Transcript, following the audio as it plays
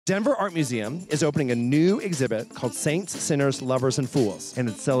Denver Art Museum is opening a new exhibit called Saints, Sinners, Lovers, and Fools, and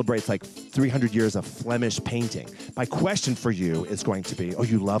it celebrates like 300 years of Flemish painting. My question for you is going to be, oh,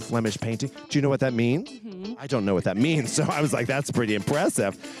 you love Flemish painting? Do you know what that means? Mm-hmm. I don't know what that means, so I was like, that's pretty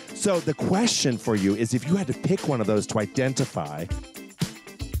impressive. So the question for you is, if you had to pick one of those to identify,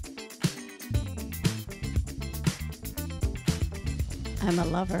 I'm a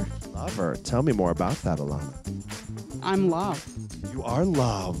lover. Lover. Tell me more about that, Alana. I'm love. You are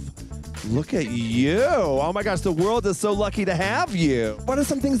love. Look at you. Oh my gosh, the world is so lucky to have you. What are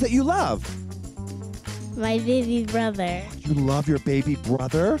some things that you love? My baby brother. You love your baby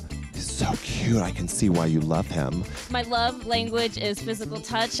brother? He's so cute. I can see why you love him. My love language is physical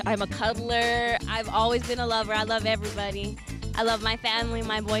touch. I'm a cuddler. I've always been a lover. I love everybody. I love my family,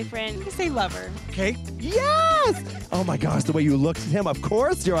 my boyfriend. I say lover. Okay. Yes! Oh my gosh, the way you looked at him, of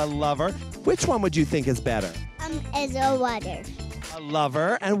course you're a lover. Which one would you think is better? Is a water. A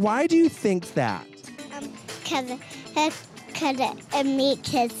lover? And why do you think that? Cause it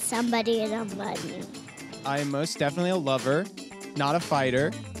makes somebody love me. I'm most definitely a lover, not a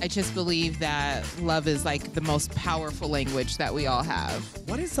fighter. I just believe that love is like the most powerful language that we all have.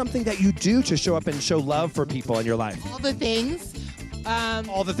 What is something that you do to show up and show love for people in your life? All the things.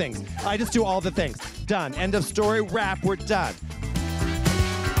 All the things. I just do all the things. Done. End of story. Wrap. We're done.